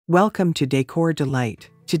Welcome to Decor Delight.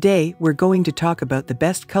 Today, we're going to talk about the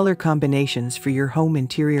best color combinations for your home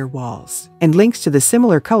interior walls. And links to the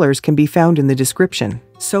similar colors can be found in the description.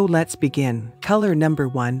 So let's begin. Color number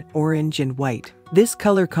 1, orange and white. This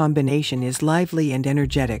color combination is lively and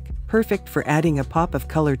energetic, perfect for adding a pop of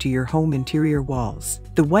color to your home interior walls.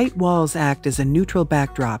 The white walls act as a neutral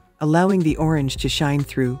backdrop, allowing the orange to shine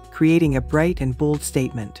through, creating a bright and bold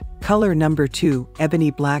statement. Color number 2,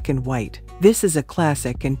 ebony black and white. This is a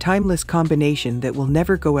classic and timeless combination that will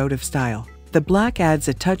never go out of style. The black adds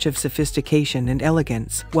a touch of sophistication and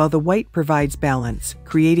elegance, while the white provides balance,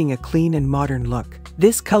 creating a clean and modern look.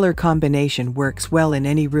 This color combination works well in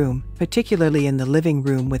any room, particularly in the living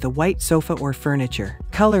room with a white sofa or furniture.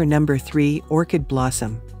 Color number 3, orchid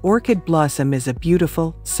blossom. Orchid blossom is a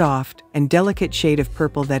beautiful, soft, and delicate shade of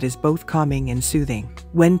purple that is both calming and soothing.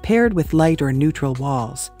 When paired with light or neutral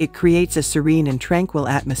walls, it creates a serene and tranquil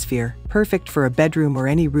atmosphere, perfect for a bedroom or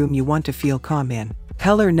any room you want to feel calm in.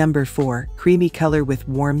 Color number 4, creamy color with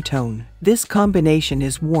warm tone. This combination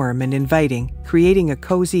is warm and inviting, creating a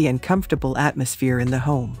cozy and comfortable atmosphere in the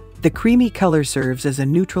home. The creamy color serves as a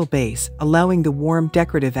neutral base, allowing the warm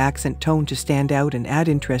decorative accent tone to stand out and add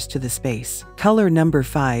interest to the space. Color number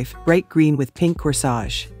 5, bright green with pink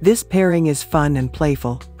corsage. This pairing is fun and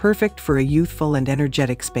playful, perfect for a youthful and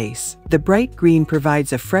energetic space. The bright green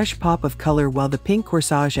provides a fresh pop of color while the pink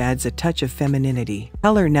corsage adds a touch of femininity.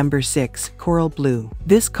 Color number 6, coral blue.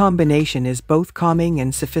 This combination is both calming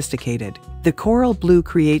and sophisticated. The coral blue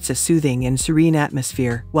creates a soothing and serene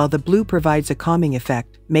atmosphere, while the blue provides a calming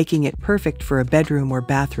effect, making it perfect for a bedroom or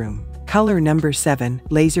bathroom. Color number 7,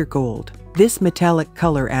 laser gold. This metallic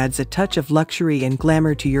color adds a touch of luxury and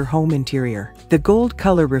glamour to your home interior. The gold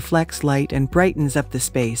color reflects light and brightens up the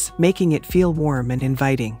space, making it feel warm and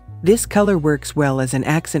inviting. This color works well as an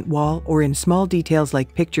accent wall or in small details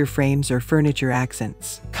like picture frames or furniture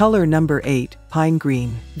accents. Color number 8, pine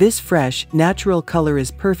green. This fresh, natural color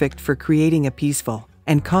is perfect for creating a peaceful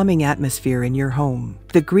and calming atmosphere in your home.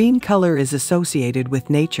 The green color is associated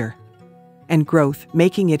with nature and growth,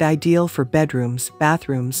 making it ideal for bedrooms,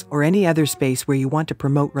 bathrooms, or any other space where you want to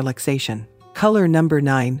promote relaxation. Color number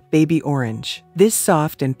 9, baby orange. This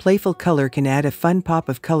soft and playful color can add a fun pop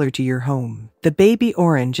of color to your home. The baby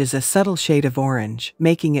orange is a subtle shade of orange,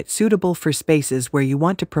 making it suitable for spaces where you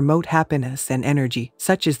want to promote happiness and energy,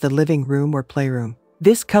 such as the living room or playroom.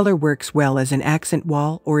 This color works well as an accent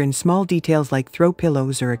wall or in small details like throw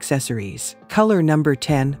pillows or accessories. Color number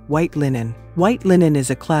 10, white linen. White linen is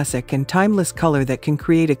a classic and timeless color that can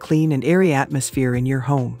create a clean and airy atmosphere in your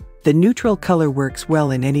home. The neutral color works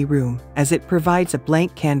well in any room, as it provides a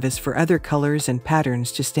blank canvas for other colors and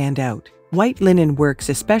patterns to stand out. White linen works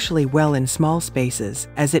especially well in small spaces,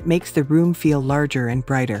 as it makes the room feel larger and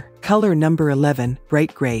brighter. Color number 11,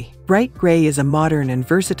 bright gray. Bright gray is a modern and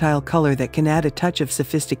versatile color that can add a touch of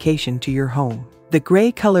sophistication to your home. The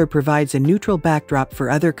gray color provides a neutral backdrop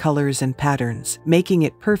for other colors and patterns, making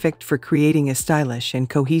it perfect for creating a stylish and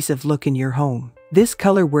cohesive look in your home. This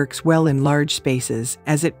color works well in large spaces,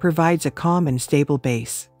 as it provides a calm and stable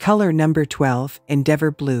base. Color number 12,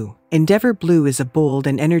 endeavor blue. Endeavor blue is a bold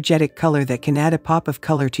and energetic color that can add a pop of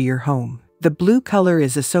color to your home. The blue color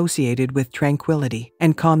is associated with tranquility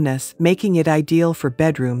and calmness, making it ideal for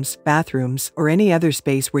bedrooms, bathrooms, or any other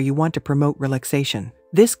space where you want to promote relaxation.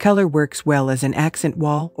 This color works well as an accent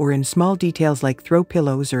wall or in small details like throw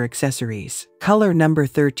pillows or accessories. Color number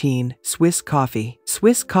 13, Swiss coffee.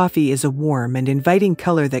 Swiss coffee is a warm and inviting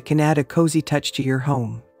color that can add a cozy touch to your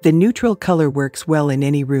home. The neutral color works well in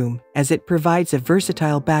any room, as it provides a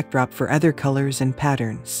versatile backdrop for other colors and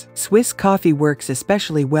patterns. Swiss coffee works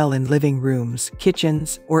especially well in living rooms,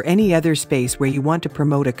 kitchens, or any other space where you want to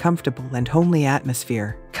promote a comfortable and homely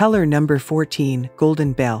atmosphere. Color number 14,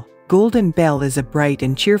 golden bell. Golden bell is a bright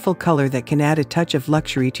and cheerful color that can add a touch of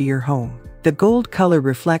luxury to your home. The gold color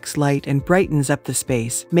reflects light and brightens up the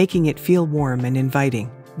space, making it feel warm and inviting.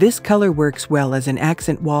 This color works well as an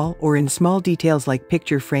accent wall or in small details like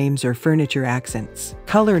picture frames or furniture accents.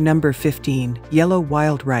 Color number 15, yellow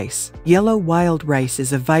wild rice. Yellow wild rice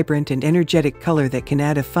is a vibrant and energetic color that can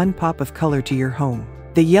add a fun pop of color to your home.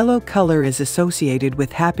 The yellow color is associated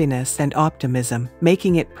with happiness and optimism,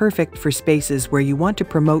 making it perfect for spaces where you want to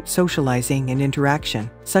promote socializing and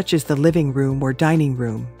interaction, such as the living room or dining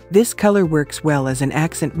room. This color works well as an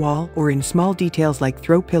accent wall or in small details like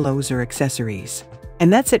throw pillows or accessories.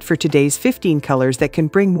 And that's it for today's 15 colors that can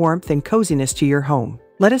bring warmth and coziness to your home.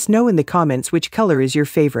 Let us know in the comments which color is your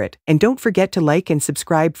favorite, and don't forget to like and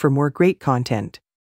subscribe for more great content.